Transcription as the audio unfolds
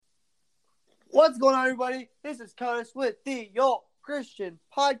What's going on, everybody? This is Curtis with the Yo Christian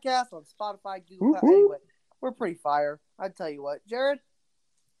Podcast on Spotify, Google. Anyway, we're pretty fire. I tell you what, Jared.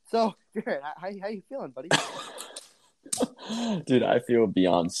 So, Jared, how you feeling, buddy? Dude, I feel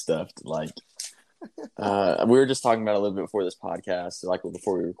beyond stuffed. Like, we were just talking about it a little bit before this podcast, like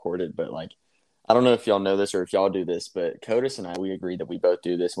before we recorded. But like, I don't know if y'all know this or if y'all do this, but Codis and I, we agreed that we both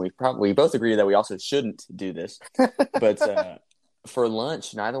do this, and we both agreed that we also shouldn't do this. But for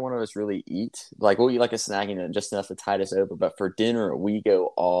lunch, neither one of us really eat. Like, we'll eat like a snack and just enough to tide us over. But for dinner, we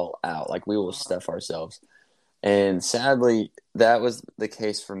go all out. Like, we will stuff ourselves. And sadly, that was the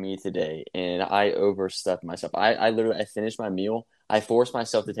case for me today, and I overstuffed myself. I finished my meal. I forced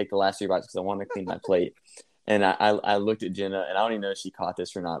myself to take the last 3 bites because I wanted to clean my plate. And I looked at Jenna, and I don't even know if she caught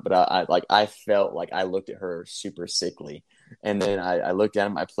this or not, but I felt like I looked at her super sickly. And then I looked down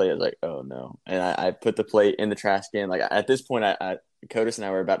at my plate. I was like, oh no! And I put the plate in the trash can. Like, at this point, Codis and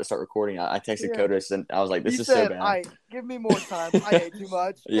I were about to start recording. I texted Codis, and I was like, "This is so bad. Give me more time. I ate too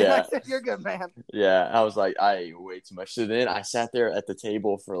much." Yeah, and I said, "You're good, man." Yeah, I was like, I ate way too much. So then I sat there at the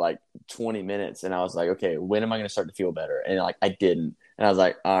table for like 20 minutes, and I was like, okay, when am I going to start to feel better? And like, I didn't. And I was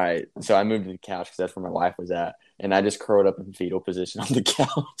like, all right. So I moved to the couch because that's where my wife was at, and I just curled up in fetal position on the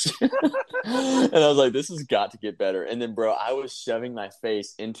couch. And I was like, this has got to get better. And then, bro, I was shoving my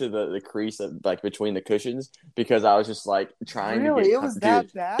face into the crease of, like, between the cushions because I was just like trying to get. It was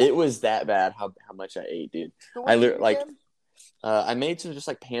that bad. It was that bad. How much I ate, dude. So I like. I made some just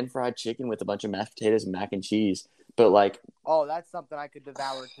like pan-fried chicken with a bunch of mashed potatoes and mac and cheese. But like, oh, that's something I could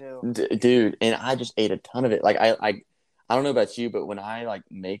devour too, dude. And I just ate a ton of it. Like, I don't know about you, but when I like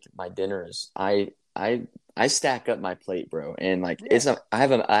make my dinners, I stack up my plate, bro. And like, I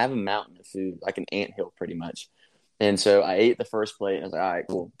have a mountain of food, like an anthill, pretty much. And so I ate the first plate, and I was like, all right,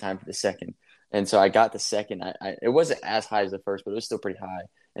 cool, time for the second. And so I got the second. It wasn't as high as the first, but it was still pretty high.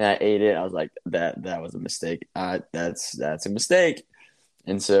 And I ate it. I was like, that was a mistake. That's a mistake.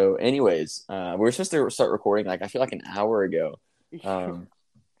 And so, anyways, we were supposed to start recording like I feel like an hour ago.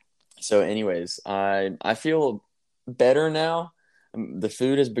 So, anyways, I feel better now. The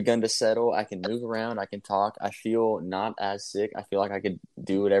food has begun to settle. I can move around. I can talk. I feel not as sick. I feel like I could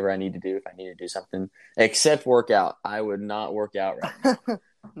do whatever I need to do if I need to do something, except work out. I would not work out right now.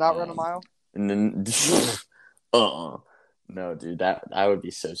 Not run a mile. And then, no, dude, that I would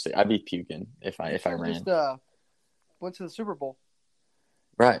be so sick. I'd be puking if I ran. Just went to the Super Bowl.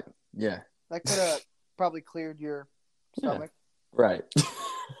 Right. Yeah. That could have probably cleared your stomach. Yeah. Right.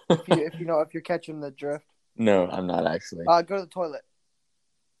 if you're catching the drift. No, I'm not actually. Go to the toilet.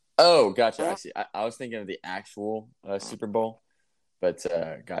 Oh, gotcha. I see. I was thinking of the actual Super Bowl, but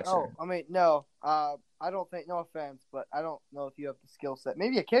gotcha. Oh, I mean, no. I don't think. No offense, but I don't know if you have the skill set.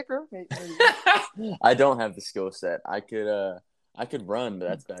 Maybe a kicker. Maybe. I don't have the skill set. I could run, but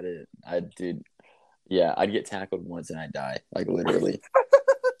that's about it. I'd get tackled once and I'd die, like literally.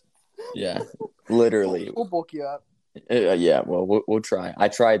 Yeah, literally. We'll bulk you up. Yeah, well, we'll try. I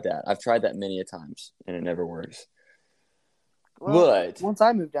tried that. I've tried that many a times, and it never works. Well, but once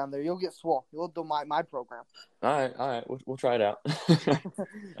I move down there, you'll get swole. You'll do my program. All right. We'll try it out.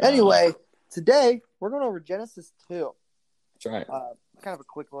 Anyway, today we're going over Genesis 2. That's right. Kind of a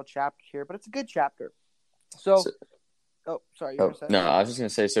quick little chapter here, but it's a good chapter. So sorry. You were saying? No, I was just going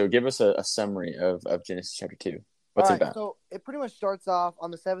to say, so give us a summary of Genesis chapter 2. What's it about? So it pretty much starts off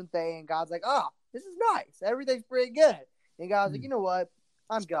on the seventh day, and God's like, oh, this is nice. Everything's pretty good. And God's like, you know what?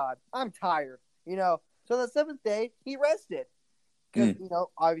 I'm God. I'm tired. So the seventh day, he rested. Because,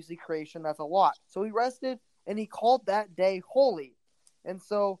 obviously creation, that's a lot. So he rested, and he called that day holy. And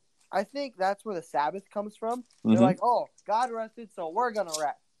so I think that's where the Sabbath comes from. Mm-hmm. They're like, oh, God rested, so we're going to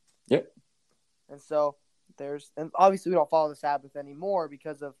rest. Yep. And so and obviously we don't follow the Sabbath anymore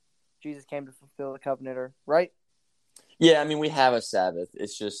because of Jesus came to fulfill the covenant, right? Yeah, I mean, we have a Sabbath.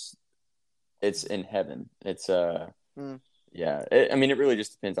 It's just, it's in heaven. It's, yeah. It really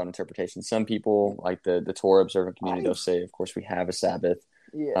just depends on interpretation. Some people, like the Torah observant community, they'll say, of course, we have a Sabbath.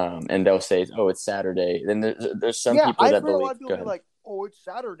 Yeah. And they'll say, oh, it's Saturday. Then there's some people that believe. Yeah, I've heard a lot of people be like, oh, it's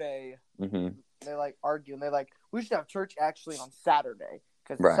Saturday. Mm-hmm. They like argue, and they're like, we should have church actually on Saturday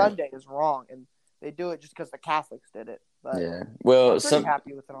because Sunday is wrong, and they do it just because the Catholics did it. But yeah. Well, I'm pretty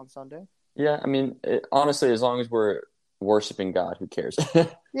happy with it on Sunday. Yeah, I mean, honestly, as long as we're worshiping God, who cares?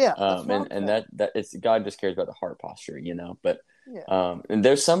 Yeah. And that it's God just cares about the heart posture, But and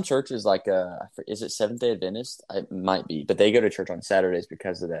there's some churches like is it Seventh Day Adventist? It might be, but they go to church on Saturdays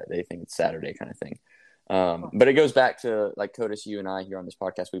because of that. They think it's Saturday kind of thing. But it goes back to like Codis, you and I here on this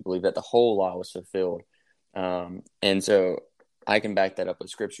podcast. We believe that the whole law was fulfilled, and so I can back that up with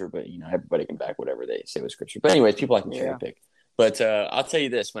scripture. But everybody can back whatever they say with scripture. But anyways, people like to cherry pick. But I'll tell you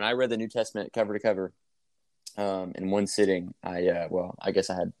this: when I read the New Testament cover to cover, in one sitting, I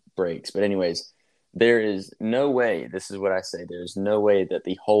guess I had breaks, but anyways, there is no way. This is what I say: there is no way that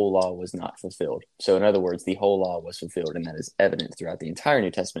the whole law was not fulfilled. So, in other words, the whole law was fulfilled, and that is evident throughout the entire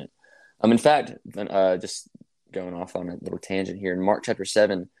New Testament. In fact, just going off on a little tangent here, in Mark chapter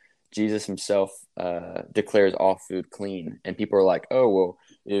 7, Jesus himself declares all food clean, and people are like, "Oh well,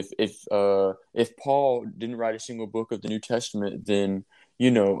 if Paul didn't write a single book of the New Testament, then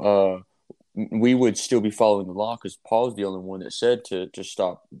we would still be following the law because Paul's the only one that said to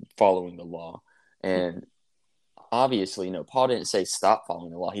stop following the law." And obviously, Paul didn't say stop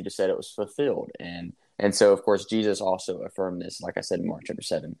following the law; he just said it was fulfilled, and so of course Jesus also affirmed this, like I said in Mark chapter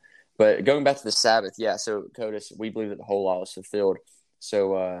 7. But going back to the Sabbath, yeah. So Codis, we believe that the whole law was fulfilled.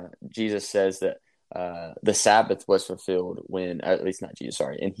 So Jesus says that the Sabbath was fulfilled when, at least not Jesus,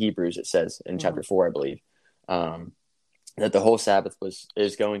 sorry, in Hebrews it says in chapter 4, I believe, that the whole Sabbath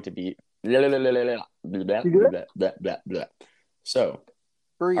is going to be blah, blah, blah, blah, blah, blah, blah, blah, blah. So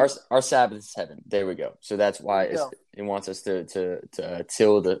our Sabbath is heaven. There we go. So that's why it wants us to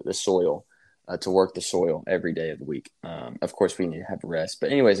till the soil, to work the soil every day of the week. Of course, we need to have rest. But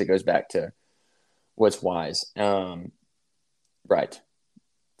anyways, it goes back to what's wise. Right.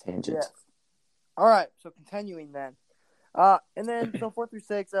 Tangent. Yeah. All right. So continuing then. And then, so 4 through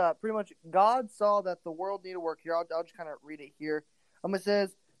 6, pretty much God saw that the world needed work here. I'll just kind of read it here. It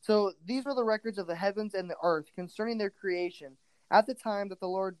says, so these were the records of the heavens and the earth concerning their creation. At the time that the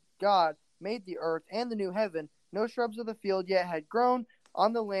Lord God made the earth and the new heaven, no shrubs of the field yet had grown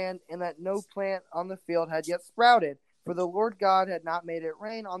on the land, and that no plant on the field had yet sprouted, for the Lord God had not made it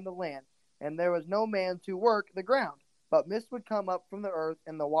rain on the land, and there was no man to work the ground. But mist would come up from the earth,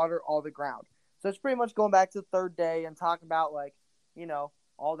 and the water all the ground. So it's pretty much going back to the third day and talking about,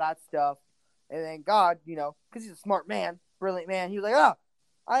 all that stuff. And then God, because he's a smart man, brilliant man, he was like,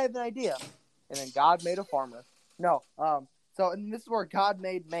 I have an idea. And then God made a farmer. And this is where God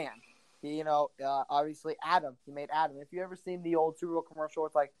made man. He, obviously Adam. He made Adam. If you ever seen the old Super Bowl commercial,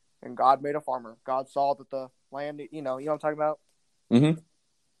 it's like, and God made a farmer. God saw that the land, you know what I'm talking about? Mm-hmm.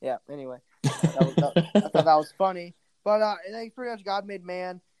 Yeah, anyway. I thought that was funny. But and then pretty much God made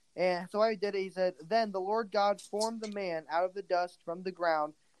man. And so how he did it, he said, then the Lord God formed the man out of the dust from the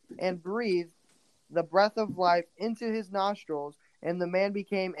ground and breathed the breath of life into his nostrils, and the man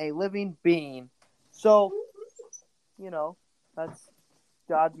became a living being. So, that's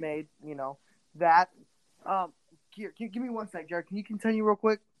God made, that. Here, give me one sec, Jared. Can you continue real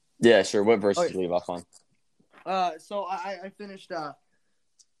quick? Yeah, sure. What verse did you leave off on? So I finished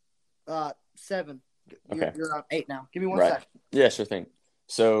 7. Okay. You're on 8 now. Give me one sec. Yeah, sure thing.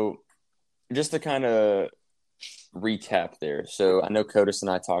 So just to kind of recap there. So I know Codis and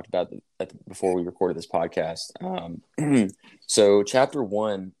I talked about before we recorded this podcast. So chapter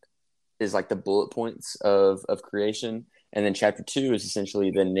 1 is like the bullet points of creation. And then chapter 2 is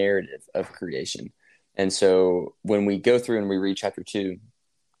essentially the narrative of creation. And so when we go through and we read chapter 2,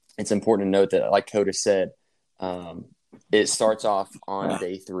 it's important to note that, like Codis said, it starts off on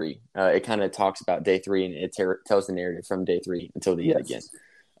day 3. It kind of talks about day 3, and it tells the narrative from day 3 until the end again.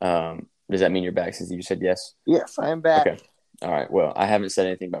 Does that mean you're back since you said yes? Yes, I am back. Okay. All right. Well, I haven't said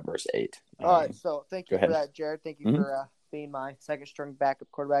anything about verse 8. All right. So thank you for that, Jared. Thank you for being my second string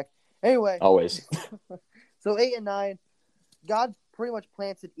backup quarterback. Anyway. Always. So 8 and 9, God pretty much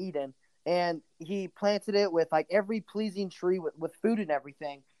planted Eden, and he planted it with like every pleasing tree with food and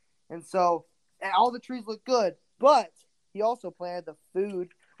everything. And so all the trees look good, but he also planted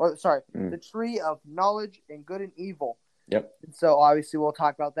the tree of knowledge and good and evil. Yep. And so obviously we'll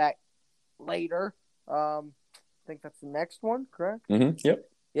talk about that later. I think that's the next one, correct? Mm-hmm. Yep.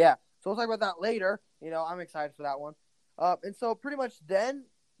 Yeah. So we'll talk about that later. I'm excited for that one. And so pretty much then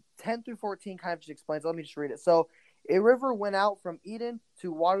 10 through 14 kind of just explains. Let me just read it. So a river went out from Eden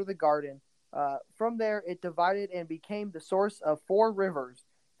to water the garden. From there, it divided and became the source of 4 rivers.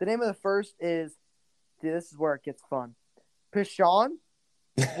 The name of the first is, this is where it gets fun, Pishon,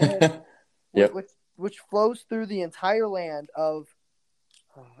 yep. which flows through the entire land of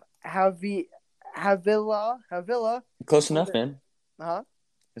Havilah. Close enough, man. Uh-huh.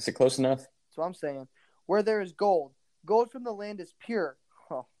 Is it close enough? That's what I'm saying. Where there is gold. Gold from the land is pure.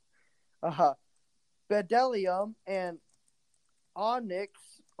 Bedelium and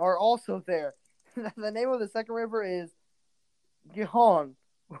onyx are also there. The name of the second river is Gihon,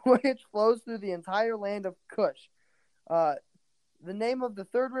 which flows through the entire land of Cush. The name of the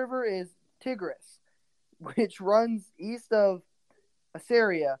third river is Tigris, which runs east of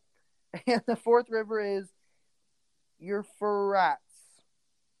Assyria. And the fourth river is Euphrates.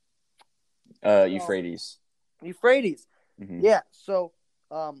 Euphrates. Euphrates. Mm-hmm. Yeah, so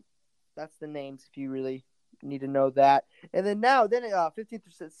that's the names if you really need to know that. And then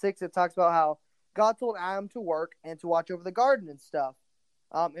 15-6, it talks about how God told Adam to work and to watch over the garden and stuff.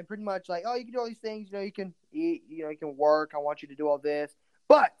 And pretty much like, oh, you can do all these things, you can eat, you can work. I want you to do all this,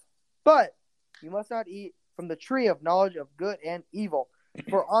 but you must not eat from the tree of knowledge of good and evil.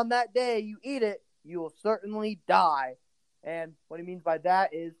 For on that day you eat it, you will certainly die. And what he means by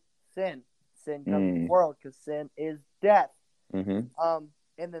that is sin. Sin comes in the world because sin is death. Mm-hmm.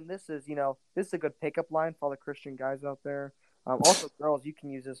 And then this is a good pickup line for all the Christian guys out there. Also, girls, you can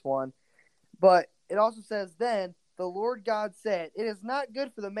use this one. But it also says, then the Lord God said, it is not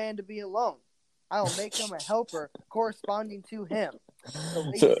good for the man to be alone. I will make him a helper corresponding to him. So,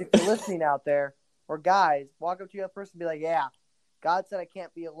 ladies, if you're listening out there, or guys, walk up to the other person and be like, yeah, God said I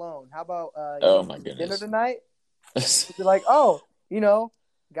can't be alone. How about oh my goodness, dinner tonight? Be like, oh,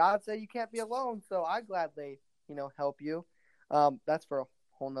 God said you can't be alone, so I gladly, help you. That's for a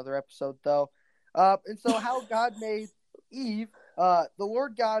whole nother episode, though. And so how God made Eve, the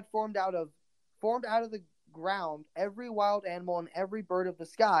Lord God formed out of the ground every wild animal and every bird of the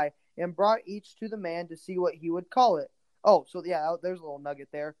sky, and brought each to the man to see what he would call it. Oh, so yeah, there's a little nugget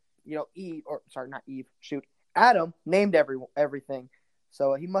there. Adam named everything,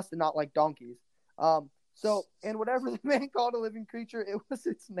 so he must have not liked donkeys. And whatever the man called a living creature, it was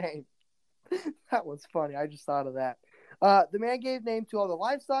its name. That was funny. I just thought of that. The man gave name to all the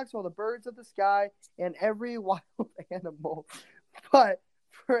livestock, to all the birds of the sky, and every wild animal. But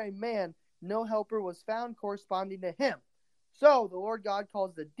for a man, no helper was found corresponding to him. So the Lord God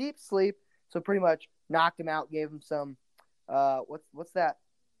calls the deep sleep. So pretty much knocked him out, gave him some, what's that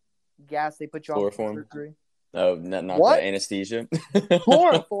gas they put you on for surgery? Oh, not the anesthesia.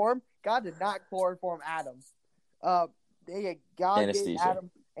 Chloroform. God did not chloroform Adam. God anesthesia. gave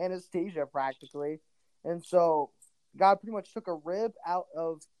Adam anesthesia practically. And so God pretty much took a rib out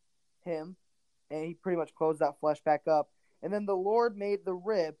of him, and he pretty much closed that flesh back up. And then the Lord made the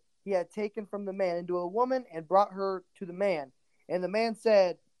rib he had taken from the man into a woman and brought her to the man. And the man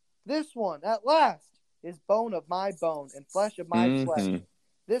said, this one, at last, is bone of my bone and flesh of my flesh.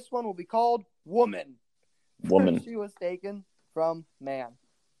 This one will be called woman. Woman. She was taken from man.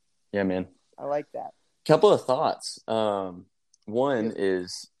 Yeah, man. I like that. Couple of thoughts. One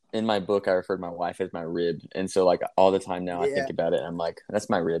is, in my book, I refer to my wife as my rib. And so, like, all the time now I think about it, I'm like, that's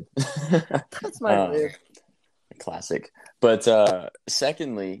my rib. That's my rib. Classic. But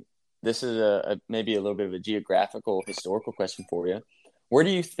secondly, this is maybe a little bit of a geographical, historical question for you. Where do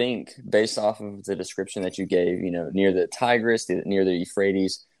you think, based off of the description that you gave, near the Tigris, near the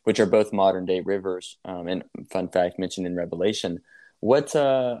Euphrates, which are both modern-day rivers, and fun fact mentioned in Revelation, what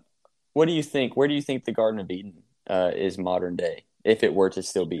do you think? Where do you think the Garden of Eden is modern day, if it were to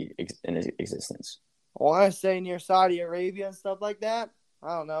still be in existence? I want to say near Saudi Arabia and stuff like that.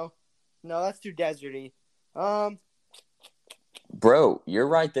 I don't know. No, that's too deserty. Bro, you're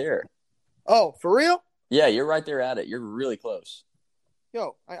right there. Oh, for real? Yeah, you're right there at it. You're really close.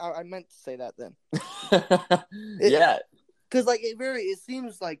 Yo, I meant to say that then. Yeah. Because it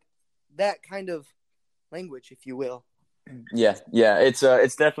seems like that kind of language, if you will. Yeah, it's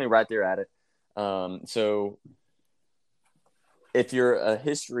definitely right there at it. So if you're a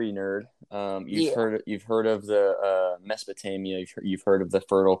history nerd, you've heard of the Mesopotamia, you've heard of the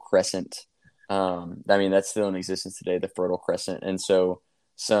Fertile Crescent. That's still in existence today, the Fertile Crescent, and so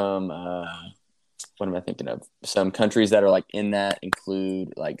some what am I thinking of? Some countries that are like in that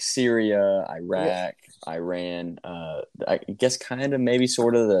include like Syria, Iraq, Iran. I guess kind of maybe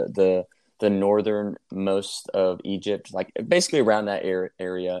sort of the northernmost of Egypt, like basically around that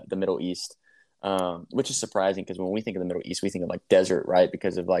area, the Middle East, which is surprising because when we think of the Middle East, we think of like desert, right?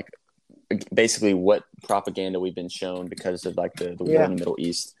 Because of like basically what propaganda we've been shown because of like the war in the Middle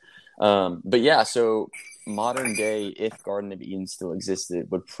East. But yeah, so modern day, if Garden of Eden still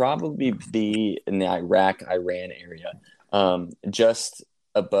existed, would probably be in the Iraq-Iran area, just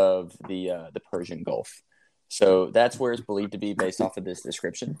above the Persian Gulf. So that's where it's believed to be based off of this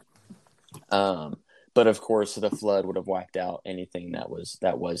description. But of course, the flood would have wiped out anything that was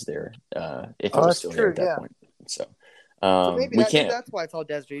there if it was still there at that point. So maybe that's why it's all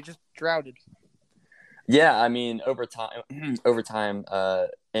desert. You just droughted. Yeah, I mean, over time,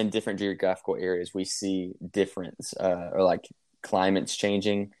 in different geographical areas, we see difference or like climates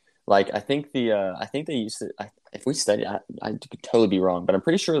changing. Like I think they used to. If we study, I could totally be wrong, but I'm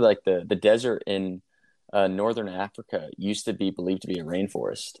pretty sure like the desert in northern Africa used to be believed to be a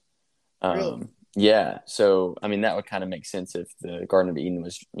rainforest. Really? Yeah, so I mean that would kind of make sense if the Garden of Eden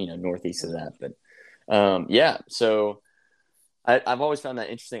was northeast of that. But yeah, so I've always found that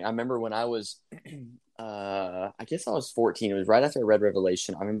interesting. I remember when I was I guess I was 14. It was right after I read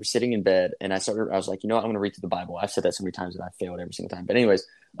Revelation. I remember sitting in bed and I was like, you know what? I'm going to read through the Bible. I've said that so many times and I failed every single time. But anyways,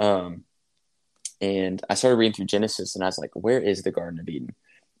 and I started reading through Genesis and I was like, where is the Garden of Eden?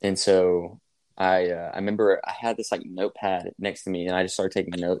 And so I remember I had this like notepad next to me and I just started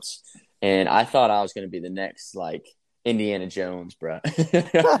taking notes and I thought I was going to be the next like Indiana Jones, bro.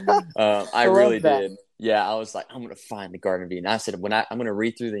 I really love that. did. Yeah, I was like, I'm gonna find the Garden of Eden. I said, I'm gonna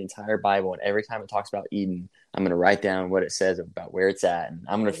read through the entire Bible, and every time it talks about Eden, I'm gonna write down what it says about where it's at, and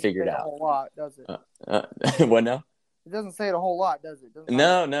I'm gonna Doesn't figure say it a out. whole lot, does it? What now? It doesn't say it a whole lot, does it? It doesn't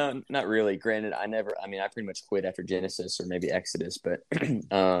No, no, not really. Granted, I mean, I pretty much quit after Genesis or maybe Exodus, but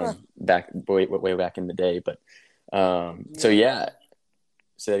back way back in the day. But so yeah,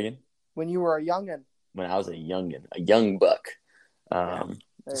 say that again. When you were a youngin. When I was a youngin, a young buck.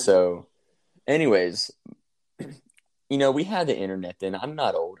 So, anyways, you know, we had the internet then. I'm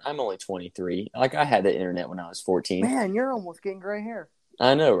not old. I'm only 23. Like I had the internet when I was 14. Man, you're almost getting gray hair.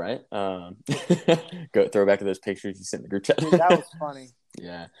 I know, right? Go throw back to those pictures you sent in the group chat. Dude, that was funny.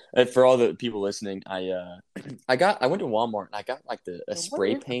 Yeah. And for all the people listening, I went to Walmart and I got like a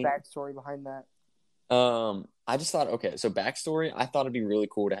spray paint. What is the backstory behind that? I just thought, okay, so backstory, I thought it'd be really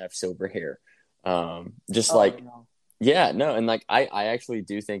cool to have silver hair. No. Yeah, no, and like I actually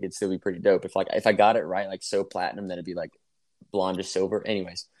do think it'd still be pretty dope if I got it right, like so platinum, then it'd be like blonde to silver.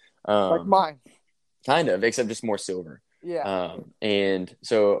 Anyways, like mine, kind of, except just more silver. Yeah. And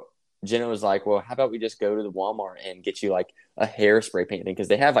so Jenna was like, "Well, how about we just go to the Walmart and get you like a hair spray paint thing because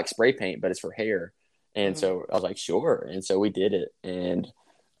they have like spray paint, but it's for hair." And so I was like, "Sure." And so we did it, and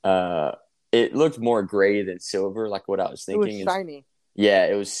it looked more gray than silver, like what I was thinking. It was shiny. Yeah,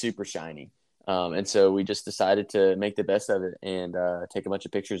 it was super shiny. And so we just decided to make the best of it and take a bunch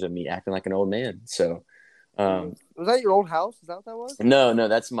of pictures of me acting like an old man. So, was that your old house? Is that what that was? No,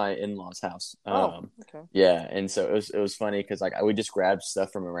 that's my in-laws' house. Okay. Yeah, and so it was funny because like we just grabbed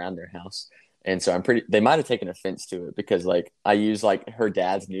stuff from around their house, and so they might have taken offense to it because like I used like her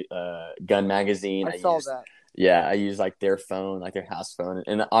dad's new gun magazine. I saw that. Yeah, I used like their phone, like their house phone,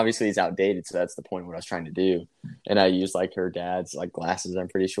 and obviously it's outdated, so that's the point of what I was trying to do. And I used like her dad's like glasses, I'm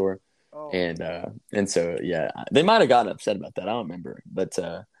pretty sure. Oh. And so yeah, they might have gotten upset about that. I don't remember, but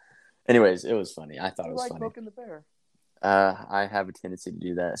anyways, it was funny. I thought it was funny. Poking the bear. I have a tendency to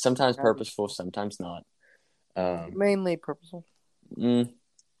do that. Sometimes purposeful, sometimes not. Mainly purposeful.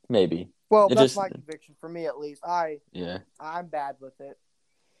 Maybe. Well, that's my conviction for me, at least. I'm bad with it.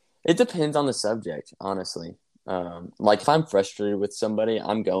 It depends on the subject, honestly. Like if I'm frustrated with somebody,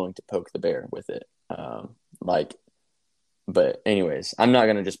 I'm going to poke the bear with it. But anyways, I'm not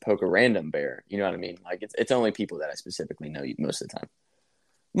gonna just poke a random bear. You know what I mean? Like it's only people that I specifically know most of the time.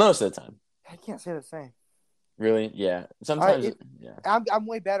 Most of the time. I can't say the same. Really? Yeah. Sometimes. Yeah. I'm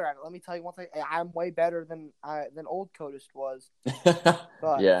way better at it. Let me tell you one thing. I'm way better than old Codist was.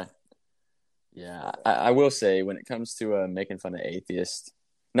 But... Yeah. Yeah. I will say when it comes to making fun of atheists,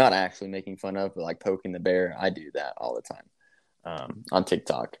 not actually making fun of, but like poking the bear, I do that all the time on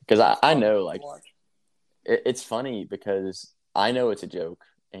TikTok because I know like. It's funny because I know it's a joke,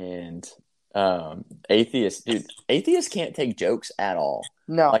 and atheists can't take jokes at all.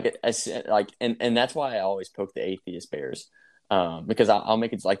 No, and that's why I always poke the atheist bears, because I'll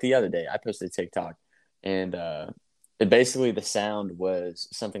make it like the other day I posted a TikTok, and basically the sound was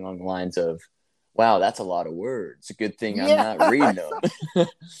something along the lines of, "Wow, that's a lot of words. Good thing I'm not reading them."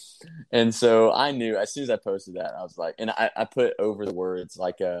 And so I knew as soon as I posted that, I was like, and I put over the words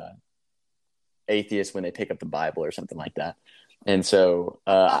like atheists when they pick up the Bible or something like that. And so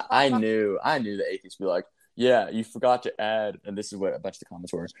I knew the atheists would be like, yeah, you forgot to add, and this is what a bunch of the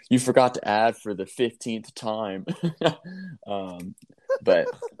comments were, you forgot to add for the 15th time. But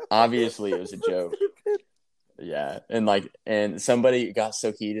obviously it was a joke. Yeah. And somebody got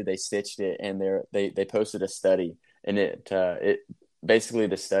so heated they stitched it, and they posted a study, and it basically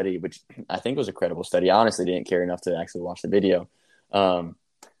the study, which I think was a credible study. I honestly didn't care enough to actually watch the video.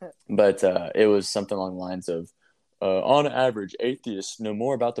 But it was something along the lines of, on average, atheists know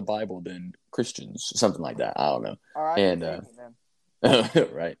more about the Bible than Christians, something like that. I don't know. All right, and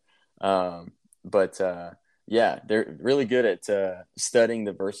right. But yeah, they're really good at studying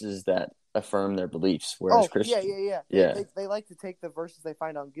the verses that affirm their beliefs. Whereas Christians, yeah. They like to take the verses they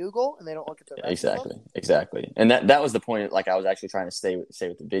find on Google and they don't look at the rest of them. Exactly. And that was the point. Like I was actually trying to say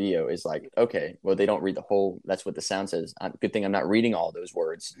with the video is like, okay, well they don't read the whole. That's what the sound says. Good thing I'm not reading all those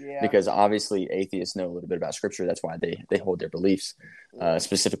words, because obviously atheists know a little bit about Scripture. That's why they hold their beliefs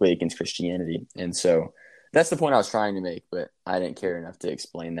specifically against Christianity. And so that's the point I was trying to make, but I didn't care enough to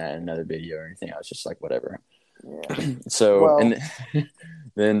explain that in another video or anything. I was just like, whatever. Yeah. So Well, and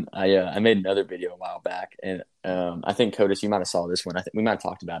then I made another video a while back, and I think Codis, you might have saw this one. I think we might have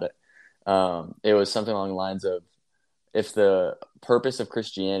talked about it. It was something along the lines of, if the purpose of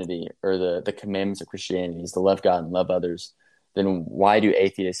Christianity or the commandments of Christianity is to love God and love others, then why do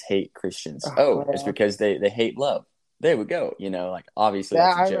atheists hate Christians? Oh, it's man. because they hate love. There we go. Like obviously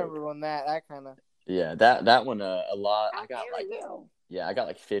That that's a I joke. remember when that kind of. Yeah, that one a lot. I got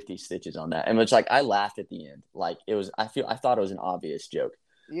like 50 stitches on that, and it's like I laughed at the end. Like it was, I thought it was an obvious joke.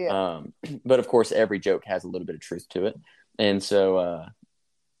 Yeah. But of course, every joke has a little bit of truth to it, and so,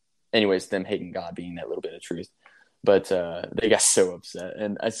 anyways, them hating God being that little bit of truth. But they got so upset,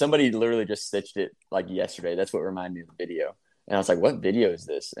 and somebody literally just stitched it like yesterday. That's what reminded me of the video. And I was like, "What video is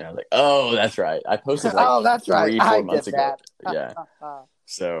this?" And I was like, "Oh, that's right. I posted like Oh, that's right. 3-4 I months did ago." that. Yeah.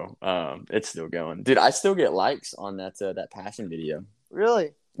 So it's still going, dude. I still get likes on that passion video.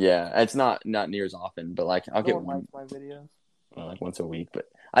 Really? Yeah, it's not near as often, but like I'll No get one one likes my videos. like once a week. But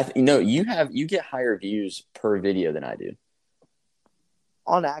you get higher views per video than I do.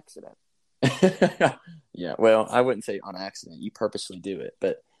 On accident. Yeah, well, I wouldn't say on accident. You purposely do it,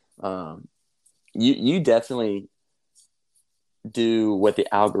 but you definitely do what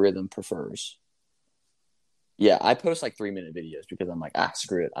the algorithm prefers. Yeah, I post like 3-minute videos because I'm like,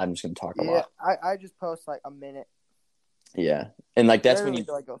 screw it. I'm just gonna talk a lot. I just post like a minute. Yeah, and like that's Rarely when you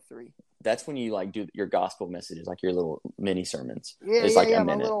do I go 3. that's when you like do your gospel messages, like your little mini sermons. Yeah, It's yeah, like yeah. a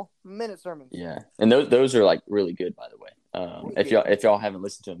My minute. little minute sermons. Yeah, and those are like really good, by the way. Yeah. If y'all haven't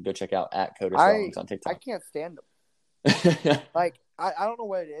listened to them, go check out at Codis Rawlings on I TikTok. can't stand them. Like I don't know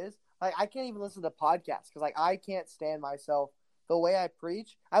what it is. Like I can't even listen to podcasts because like I can't stand myself. The way I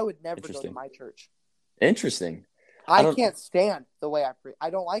preach, I would never go to my church. Interesting. I can't stand the way I preach. I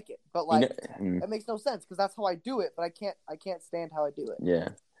don't like it, but like it makes no sense because that's how I do it. But I can't stand how I do it. Yeah,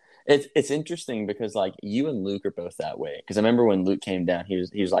 it's interesting because like you and Luke are both that way. Because I remember when Luke came down, he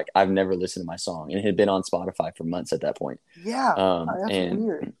was like, I've never listened to my song, and it had been on Spotify for months at that point. Yeah, that's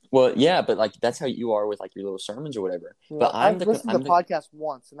weird. Well, yeah, but like that's how you are with like your little sermons or whatever. Yeah, but I've listened to the podcast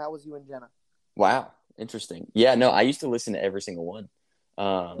once, and that was you and Jenna. Wow, interesting. Yeah, no, I used to listen to every single one.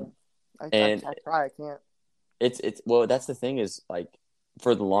 I try. I can't. It's well, that's the thing is like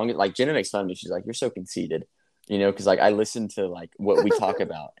for the longest, like Jenna makes fun of me. She's like, "You're so conceited," because like I listen to like what we talk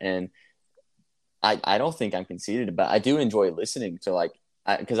about, and I don't think I'm conceited, but I do enjoy listening to like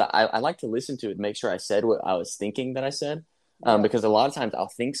because I like to listen to it, make sure I said what I was thinking that I said, because a lot of times I'll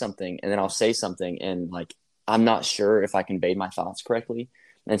think something and then I'll say something and like I'm not sure if I conveyed my thoughts correctly,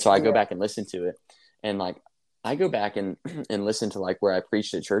 and so I go back and listen to it, and like I go back and listen to like where I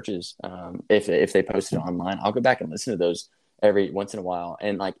preached at churches. If they posted it online, I'll go back and listen to those every once in a while.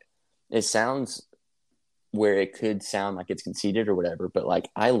 And like, it sounds where it could sound like it's conceited or whatever, but like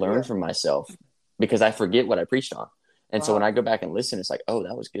I learn from myself because I forget what I preached on. And so when I go back and listen, it's like, oh,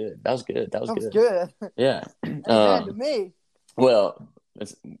 that was good. That was good. That was good. Yeah. Amen to me. Well,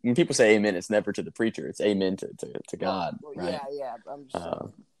 when people say amen, it's never to the preacher. It's amen to God. Well, right? Yeah. I'm just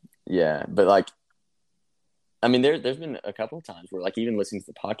yeah. But like, I mean, there's been a couple of times where, like, even listening to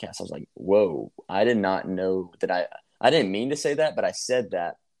the podcast, I was like, "Whoa! I did not know that I didn't mean to say that, but I said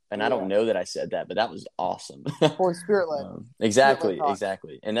that, and I don't know that I said that, but that was awesome." Holy Spirit led. Exactly.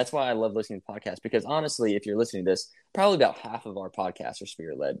 And that's why I love listening to podcasts because honestly, if you're listening to this, probably about half of our podcasts are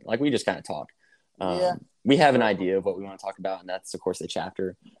Spirit led. Like we just kind of talk. We have an idea of what we want to talk about, and that's of course the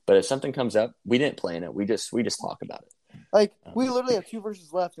chapter. But if something comes up, we didn't plan it. We just talk about it. Like we literally have 2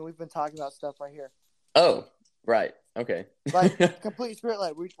 verses left, and we've been talking about stuff right here. Oh. Right. Okay. Like complete Spirit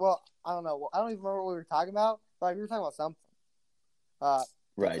led. Well, I don't know. I don't even remember what we were talking about. But like, we were talking about something.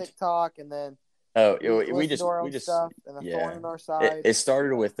 Right. TikTok, and then we just stuff and the thorn in our side. It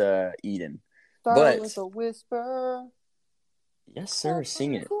started with Eden. With a whisper. Yes, sir.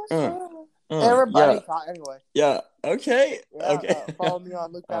 Sing it. Everybody talk anyway. Yeah. Okay. Yeah, okay. Follow me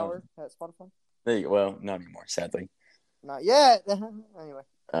on Luke Power at Spotify. There you go. Well, not anymore, sadly. Not yet. Anyway.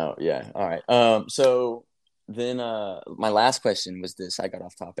 Oh yeah. All right. So then my last question was this. I got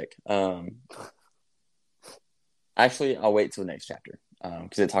off topic. Actually, I'll wait till the next chapter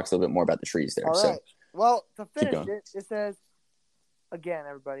because it talks a little bit more about the trees there. All right. So, well, to finish it says, again,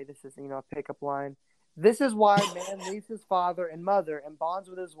 everybody, this is a pickup line. This is why man leaves his father and mother and bonds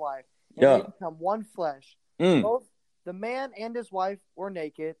with his wife, and they become one flesh. Both the man and his wife were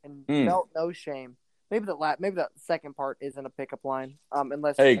naked and felt no shame. Maybe the second part isn't a pickup line.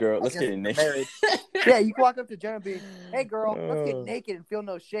 Unless hey girl, let's get naked. Yeah, you can walk up to Jenna and be, hey girl, let's get naked and feel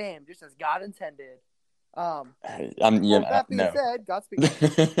no shame, just as God intended. That being said,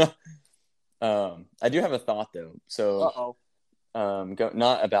 Godspeed. I do have a thought though. So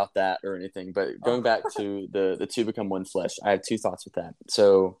not about that or anything, but going back to the two become one flesh, I have two thoughts with that.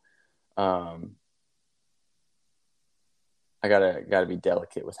 So, I gotta be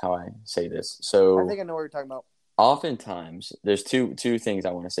delicate with how I say this. I So, think I know what you're talking about. oftentimes there's two things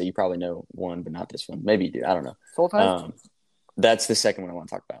I want to say. You probably know one, but not this one. Maybe you do. I don't know. Soul Time? That's the second one I want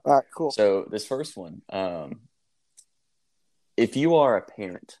to talk about. All right, cool. So this first one, if you are a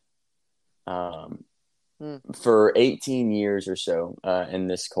parent, for 18 years or so in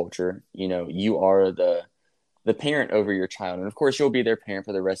this culture, you are the parent over your child, and of course you'll be their parent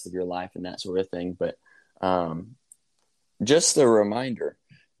for the rest of your life and that sort of thing. But just a reminder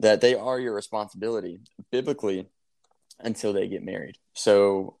that they are your responsibility biblically until they get married.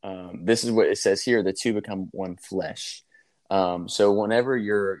 So this is what it says here: the two become one flesh. So whenever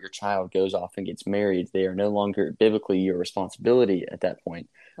your child goes off and gets married, they are no longer biblically your responsibility at that point.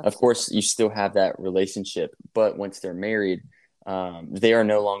 Of course, you still have that relationship, but once they're married, they are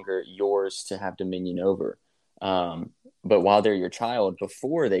no longer yours to have dominion over. But while they're your child,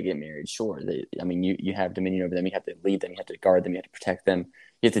 before they get married, sure, you have dominion over them. You have to lead them. You have to guard them. You have to protect them.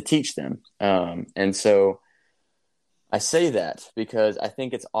 You have to teach them. And so I say that because I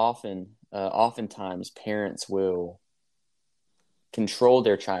think it's oftentimes parents will control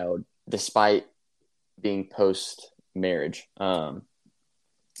their child despite being post marriage.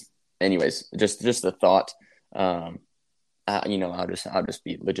 Anyways, just the thought. I'll just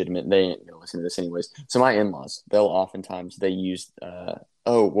be legitimate. They ain't gonna listen to this anyways. So my in-laws, they'll oftentimes use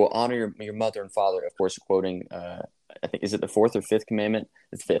honor your mother and father. Of course, quoting I think, is it the fourth or fifth commandment?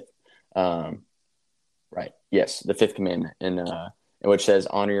 It's fifth. Right. Yes, the fifth commandment, in which says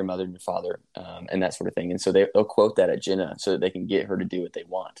honor your mother and your father, and that sort of thing. And so they'll quote that at Jenna so that they can get her to do what they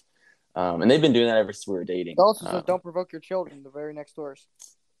want. And they've been doing that ever since we were dating. It also says don't provoke your children, the very next verse.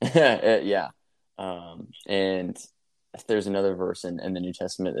 Yeah. And there's another verse in the New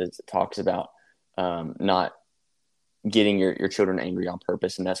Testament that talks about not getting your children angry on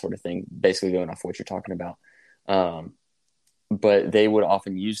purpose and that sort of thing, basically going off what you're talking about. But they would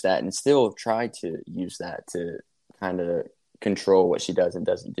often use that and still try to use that to kind of control what she does and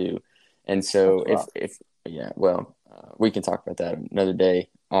doesn't do. And so we can talk about that another day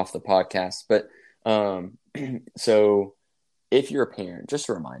off the podcast. But so if you're a parent, just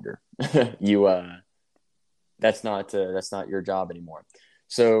a reminder, that's not your job anymore.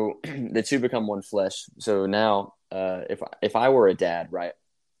 So the two become one flesh. So now, if I were a dad, right,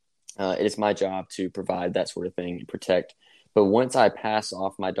 it is my job to provide that sort of thing and protect. But once I pass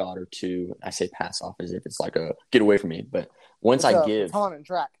off my daughter I say pass off as if it's like a get away from me. But once I give, baton and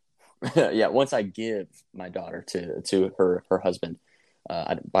track. Yeah, once I give my daughter to her husband.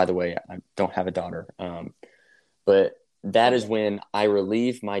 By the way, I don't have a daughter, but that is when I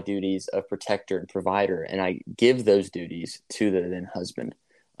relieve my duties of protector and provider, and I give those duties to the then husband.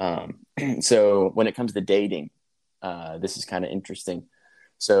 So when it comes to dating, this is kind of interesting.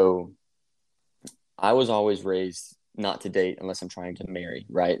 So I was always raised not to date unless I'm trying to marry,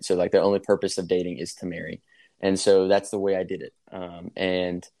 right? So like the only purpose of dating is to marry. And so that's the way I did it.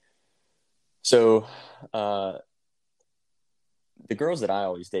 And so the girls that I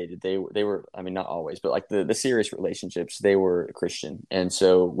always dated, they were, I mean, not always, but like the serious relationships, they were Christian. And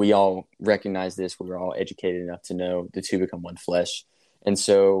so we all recognize this. We were all educated enough to know the two become one flesh. And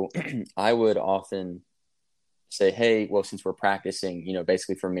so I would often say, hey, well, since we're practicing,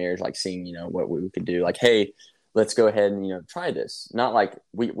 basically for marriage, like seeing, what we could do, like, hey, let's go ahead and, try this. Not like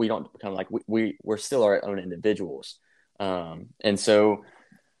we don't become like, we're still our own individuals. And so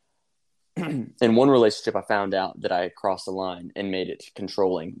in one relationship, I found out that I crossed the line and made it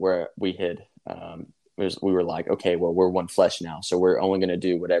controlling, where we had, we were like, okay, well, we're one flesh now. So we're only going to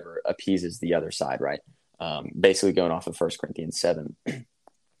do whatever appeases the other side. Right. Basically going off of 1 Corinthians 7.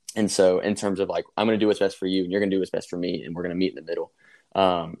 And so in terms of like, I'm going to do what's best for you and you're going to do what's best for me, and we're going to meet in the middle.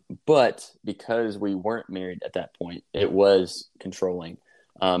 But because we weren't married at that point, it was controlling,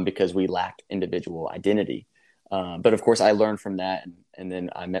 because we lacked individual identity. But of course I learned from that. And then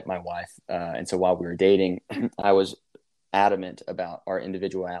I met my wife. And so while we were dating, I was adamant about our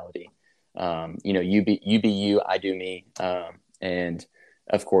individuality. You be you, I do me. And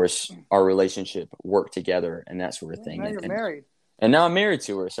of course our relationship worked together and that sort of thing. Now you're married. And now I'm married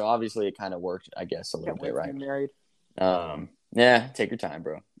to her. So obviously it kind of worked, I guess, a little bit, right? Married. Yeah, take your time,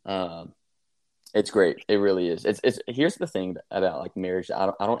 bro. It's great. It really is. It's here's the thing about like marriage.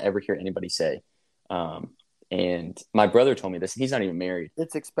 I don't ever hear anybody say, and my brother told me this. He's not even married.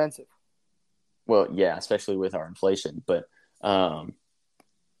 It's expensive. Well, yeah, especially with our inflation. But the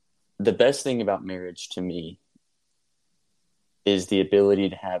best thing about marriage to me is the ability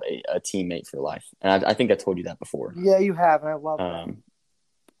to have a teammate for life. And I think I told you that before. Yeah, you have, and I love that.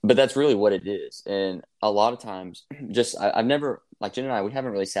 But that's really what it is. And a lot of times, I've never, like Jen and I, we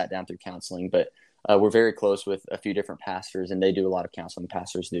haven't really sat down through counseling, but we're very close with a few different pastors, and they do a lot of counseling.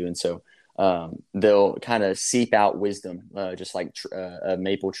 Pastors do. And so they'll kind of seep out wisdom, just like a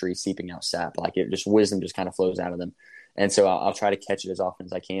maple tree seeping out sap. Like wisdom just kind of flows out of them. And so I'll try to catch it as often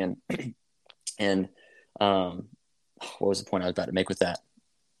as I can. And what was the point I was about to make with that?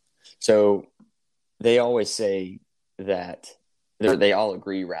 So they always say that they all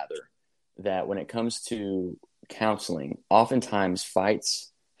agree, rather, that when it comes to counseling, oftentimes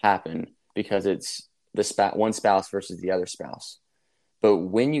fights happen because it's one spouse versus the other spouse. But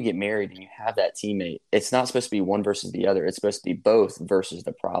when you get married and you have that teammate, it's not supposed to be one versus the other. It's supposed to be both versus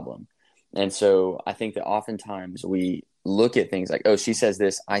the problem. And so I think that oftentimes we look at things like, oh, she says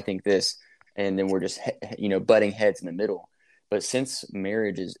this, I think this, and then we're just, butting heads in the middle. But since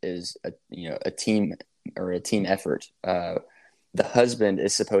marriage is a team or a team effort, the husband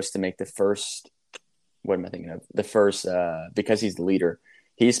is supposed to make the first, what am I thinking of? The first, because he's the leader,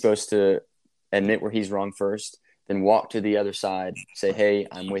 he's supposed to admit where he's wrong first, then walk to the other side, say, hey,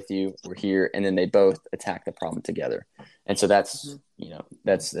 I'm with you, we're here. And then they both attack the problem together. And so that's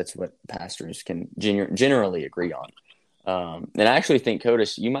what pastors can generally agree on. And I actually think,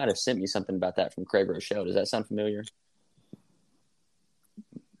 Codis, you might have sent me something about that from Craig Rochelle. Does that sound familiar?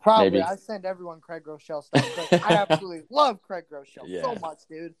 Probably. Maybe. I send everyone Craig Rochelle stuff. I absolutely love Craig Rochelle so much,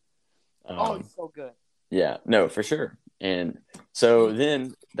 dude. He's so good. Yeah, no, for sure. And so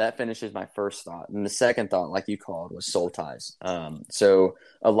then that finishes my first thought. And the second thought, like you called, was soul ties. So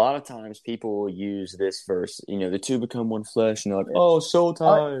a lot of times people will use this verse, the two become one flesh, and they're like, oh, soul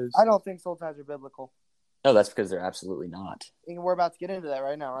ties. I don't think soul ties are biblical. No, that's because they're absolutely not. We're about to get into that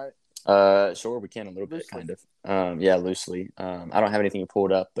right now, right? Sure, we can a little bit, loosely. kind of. Yeah, loosely. I don't have anything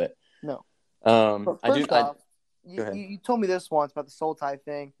pulled up, but no. But first off, you told me this once about the soul tie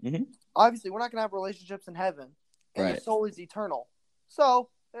thing. Mm-hmm. Obviously, we're not gonna have relationships in heaven, and right. The soul is eternal. So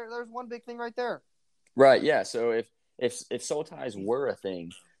there's one big thing right there. Right. Yeah. So if soul ties were a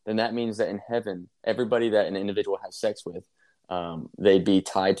thing, then that means that in heaven, everybody that an individual has sex with, they'd be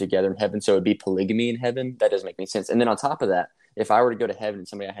tied together in heaven. So it'd be polygamy in heaven. That doesn't make any sense. And then on top of that, if I were to go to heaven and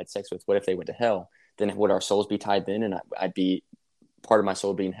somebody I had sex with, what if they went to hell? Then would our souls be tied then? And I'd be part of my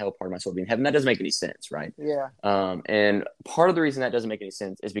soul being hell, part of my soul being heaven. That doesn't make any sense, right? Yeah. And part of the reason that doesn't make any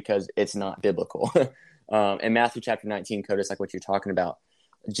sense is because it's not biblical. In Matthew chapter 19, Codis, like what you're talking about,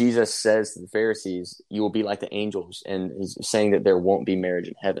 Jesus says to the Pharisees, you will be like the angels, and he's saying that there won't be marriage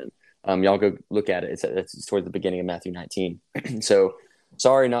in heaven. Y'all go look at it. It's towards the beginning of Matthew 19. So,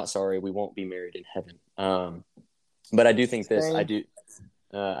 sorry, not sorry, we won't be married in heaven. But I do think this. I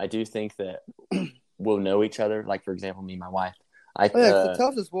do think that we'll know each other. Like, for example, me and my wife. It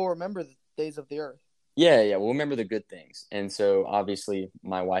tells us we'll remember the days of the earth. Yeah, we'll remember the good things, and so obviously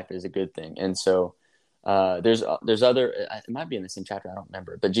my wife is a good thing, and so. There's other, it might be in the same chapter, I don't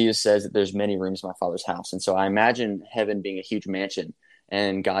remember, but Jesus says that there's many rooms in my Father's house. And so I imagine heaven being a huge mansion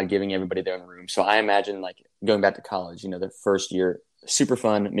and God giving everybody their own room. So I imagine, like, going back to college, the first year, super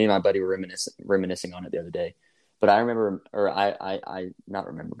fun. Me and my buddy were reminiscing on it the other day, but I remember, or I not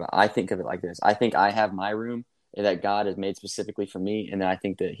remember, but I think of it like this. I think I have my room that God has made specifically for me. And then I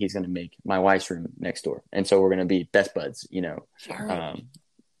think that he's going to make my wife's room next door. And so we're going to be best buds, Sure.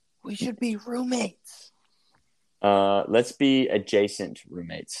 We should be roommates. Let's be adjacent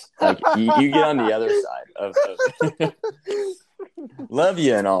roommates. Like you get on the other side of love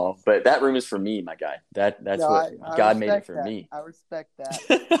you and all, but that room is for me, my guy. That's what God made it for me. I respect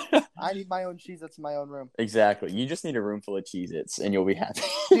that. I need my own Cheez-Its in my own room. Exactly. You just need a room full of Cheez-Its and you'll be happy.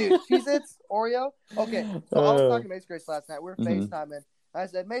 Dude, Cheez-Its, Oreo. Okay, so I was talking to Mace Grace last night. We were FaceTiming. I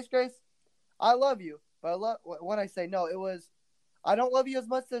said, Mace Grace, I love you, but when I say no, it was, I don't love you as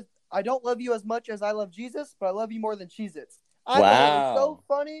much as I love Jesus, but I love you more than Cheez-Its. I thought it was so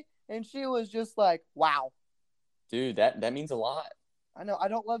funny, and she was just like, wow. Dude, that means a lot. I know. I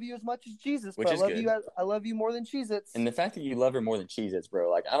don't love you as much as Jesus, but I love you more than Cheez-Its. And the fact that you love her more than Cheez-Its, bro,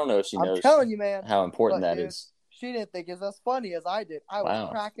 like, I don't know if she knows. I'm telling you, man, how important that is. She didn't think it's as funny as I did. I was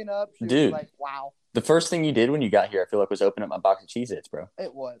cracking up. She was like, wow. The first thing you did when you got here, I feel like, was open up my box of Cheez-Its, bro.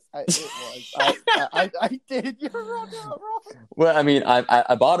 It was. I did. You're wrong. Well, I mean,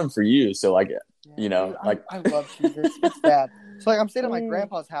 I bought them for you, so like, dude, like I love Cheez-Its. It's bad. So like, I'm staying at my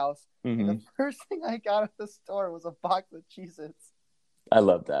grandpa's house, and the first thing I got at the store was a box of Cheez-Its. I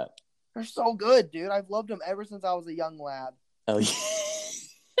love that. They're so good, dude. I've loved them ever since I was a young lad. Oh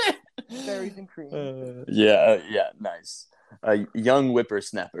yeah. Berries and cream. Yeah, young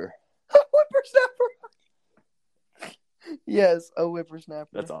whippersnapper. Whippersnapper. Yes, a whippersnapper.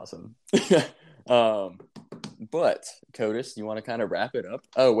 That's awesome. But Codis, you want to kind of wrap it up?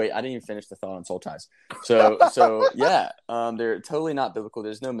 Oh wait, I didn't even finish the thought on soul ties. So yeah, they're totally not biblical.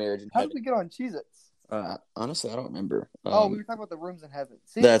 There's no marriage in How heaven. did we get on Cheez-Its? Honestly, I don't remember. We were talking about the rooms in heaven.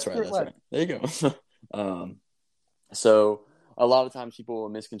 See, That's right. There you go. So a lot of times people will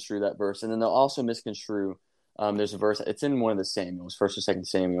misconstrue that verse, and then they'll also misconstrue. There's a verse. It's in one of the Samuels, First or Second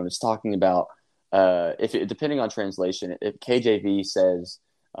Samuel, and it's talking about depending on translation. If KJV says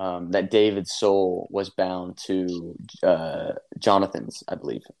that David's soul was bound to Jonathan's, I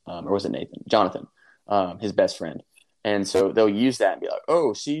believe, or was it Nathan? Jonathan, his best friend. And so they'll use that and be like,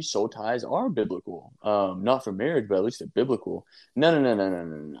 "Oh, see, soul ties are biblical. Not for marriage, but at least they're biblical." No.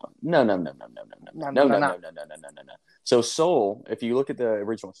 So soul, if you look at the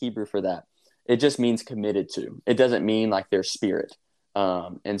original Hebrew for that, it just means committed to. It doesn't mean like their spirit.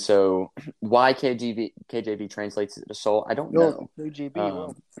 And so why KJV translates it to soul, I don't know.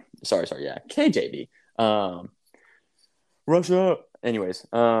 KJV. Sorry, yeah, KJV. Russia. Anyways,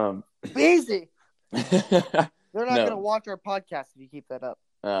 easy. They're not going to watch our podcast if you keep that up.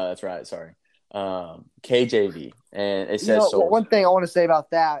 That's right. Sorry. KJV, and it says soul. One thing I want to say about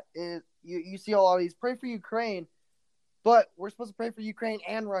that is you see all these pray for Ukraine, but we're supposed to pray for Ukraine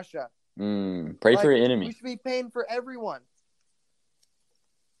and Russia. Pray for your enemy. We should be paying for everyone.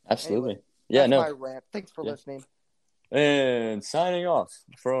 Absolutely. Anyway, that's my rant. Thanks for listening. And signing off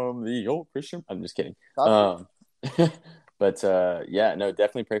from the old Christian. I'm just kidding. But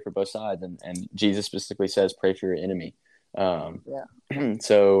definitely pray for both sides, and Jesus specifically says pray for your enemy.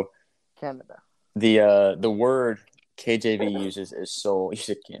 So Canada. The word KJV uses is soul. You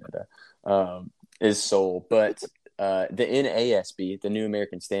said Canada. Is soul, but the NASB, the New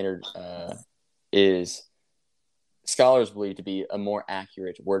American Standard, is scholars believe to be a more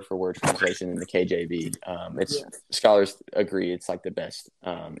accurate word for word translation than the KJV. Scholars agree it's like the best.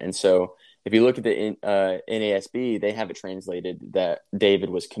 And so if you look at the NASB, they have it translated that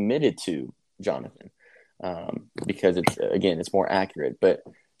David was committed to Jonathan, because it's more accurate, but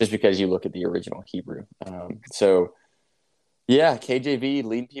just because you look at the original Hebrew. KJV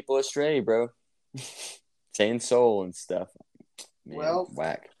leading people astray, bro. Saying soul and stuff. Man,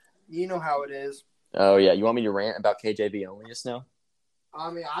 whack. You know how it is. Oh yeah, you want me to rant about KJV only just now?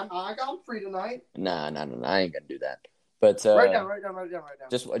 I mean, I'm free tonight. Nah, I ain't gonna do that. But write down. I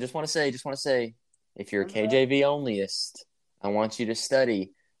just want to say, if you're a KJV onlyist, I want you to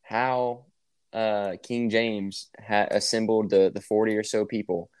study how King James assembled the 40 or so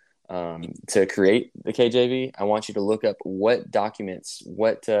people to create the KJV. I want you to look up what documents,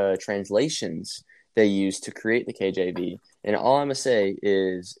 what translations they used to create the KJV. And all I'm gonna say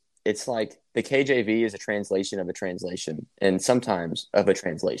is, it's like the KJV is a translation of a translation, and sometimes of a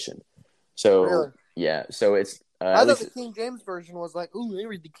translation. So really? Yeah, so it's. I thought the King James version was like, "Oh, they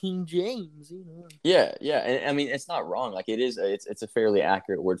read the King James," you know. Yeah, and I mean, it's not wrong. Like, it is. It's a fairly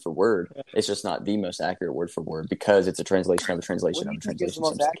accurate word for word. It's just not the most accurate word for word because it's a translation of a translation of a translation.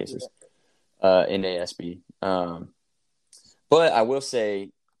 In some cases, NASB. But I will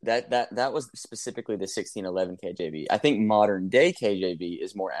say that was specifically the 1611 KJV. I think modern day KJV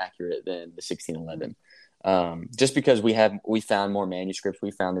is more accurate than the 1611. Just because we found more manuscripts,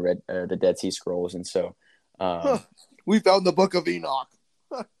 we found the Dead Sea Scrolls, and so. We found the Book of Enoch.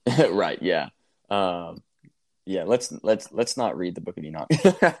 Right. Yeah. Let's not read the Book of Enoch.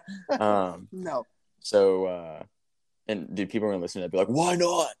 No. So, and dude, people are gonna listen to that and be like, "Why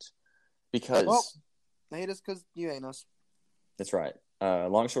not?" Because they hate us because you ain't us. That's right.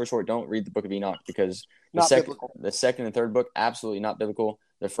 Long story short, don't read the Book of Enoch because the second and third book, absolutely not biblical.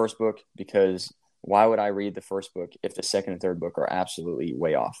 The first book, because why would I read the first book if the second and third book are absolutely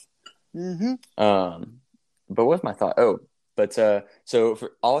way off? Mm-hmm. But what's my thought? So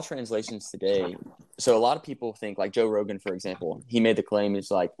for all translations today, so a lot of people think, like Joe Rogan, for example, he made the claim, it's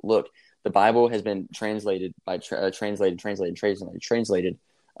like, look, the Bible has been translated by translated. That's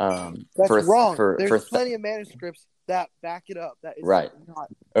wrong. There's plenty of manuscripts that back it up. That is right.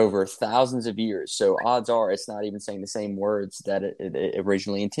 Over thousands of years. So odds are it's not even saying the same words that it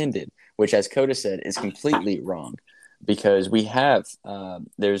originally intended, which, as Coda said, is completely wrong, because we have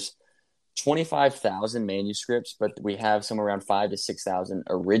there's 25,000 manuscripts, but we have somewhere around 5,000 to 6,000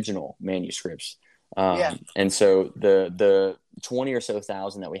 original manuscripts. And so the 20 or so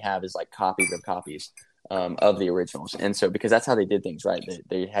thousand that we have is like copies of copies of the originals. And so, because that's how they did things, right?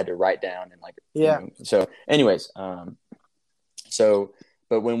 They had to write down and so anyways, but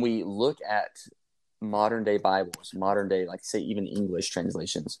when we look at modern day Bibles, modern day, like say even English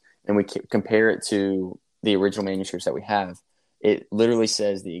translations, and we compare it to the original manuscripts that we have, it literally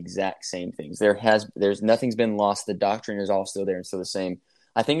says the exact same things. There's nothing's been lost. The doctrine is all still there and still the same.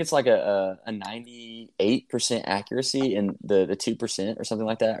 I think it's like a 98% accuracy in the 2% or something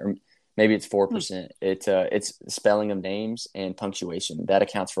like that, or maybe it's 4%. It's spelling of names and punctuation that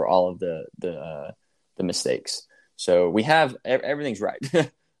accounts for all of the mistakes. So we have everything's right.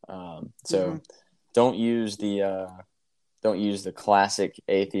 So don't use the classic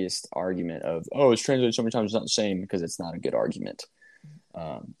atheist argument of, oh, it's translated so many times it's not the same, because it's not a good argument.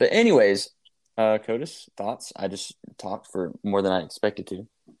 But anyways, Codis, thoughts? I just talked for more than I expected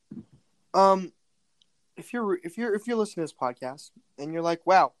to. If you're listening to this podcast and you're like,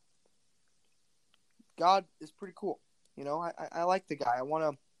 wow, God is pretty cool. You know, I like the guy. I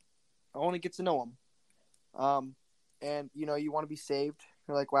want to get to know him. And you know, you want to be saved.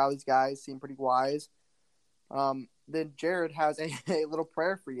 You're like, wow, these guys seem pretty wise. Then Jared has a little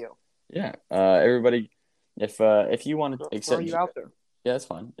prayer for you. Yeah, everybody, if you want to accept, you out there. Yeah, that's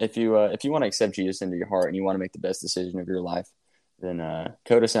fine. If you want to accept Jesus into your heart and you want to make the best decision of your life, then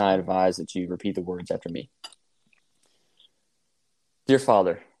Codis and I advise that you repeat the words after me. Dear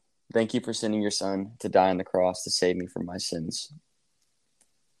Father, thank you for sending your Son to die on the cross to save me from my sins.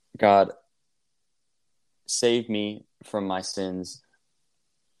 God, save me from my sins.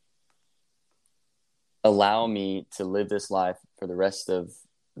 Allow me to live this life for the rest of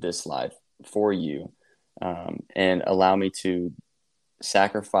this life for you, and allow me to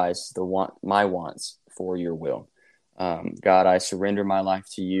sacrifice my wants for your will. God, I surrender my life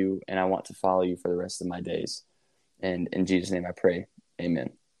to you, and I want to follow you for the rest of my days. And in Jesus' name I pray.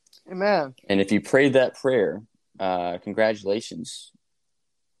 Amen. Amen. And if you prayed that prayer, congratulations.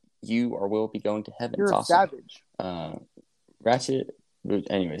 You will be going to heaven. You're it's a awesome. savage. Ratchet.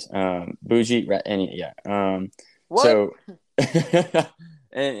 Anyways, bougie. Yeah. What? So,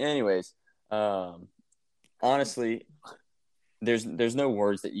 anyways, honestly, there's no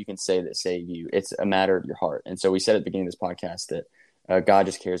words that you can say that save you. It's a matter of your heart. And so we said at the beginning of this podcast that God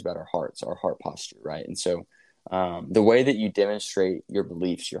just cares about our hearts, our heart posture, right? And so the way that you demonstrate your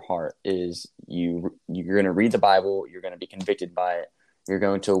beliefs, your heart, is you're going to read the Bible. You're going to be convicted by it. You're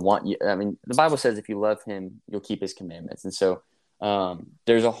going to the Bible says if you love him, you'll keep his commandments. And so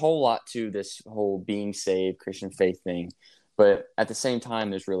there's a whole lot to this whole being saved Christian faith thing. But at the same time,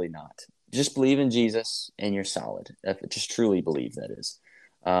 there's really not. Just believe in Jesus and you're solid. Just truly believe, that is.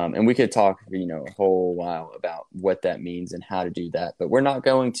 And we could talk, a whole while about what that means and how to do that. But we're not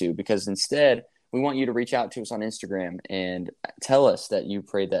going to, because instead we want you to reach out to us on Instagram and tell us that you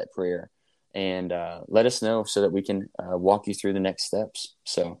prayed that prayer, and let us know so that we can walk you through the next steps.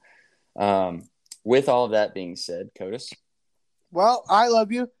 So with all of that being said, Codis. Well, I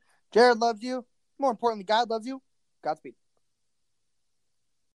love you. Jared loves you. More importantly, God loves you. Godspeed.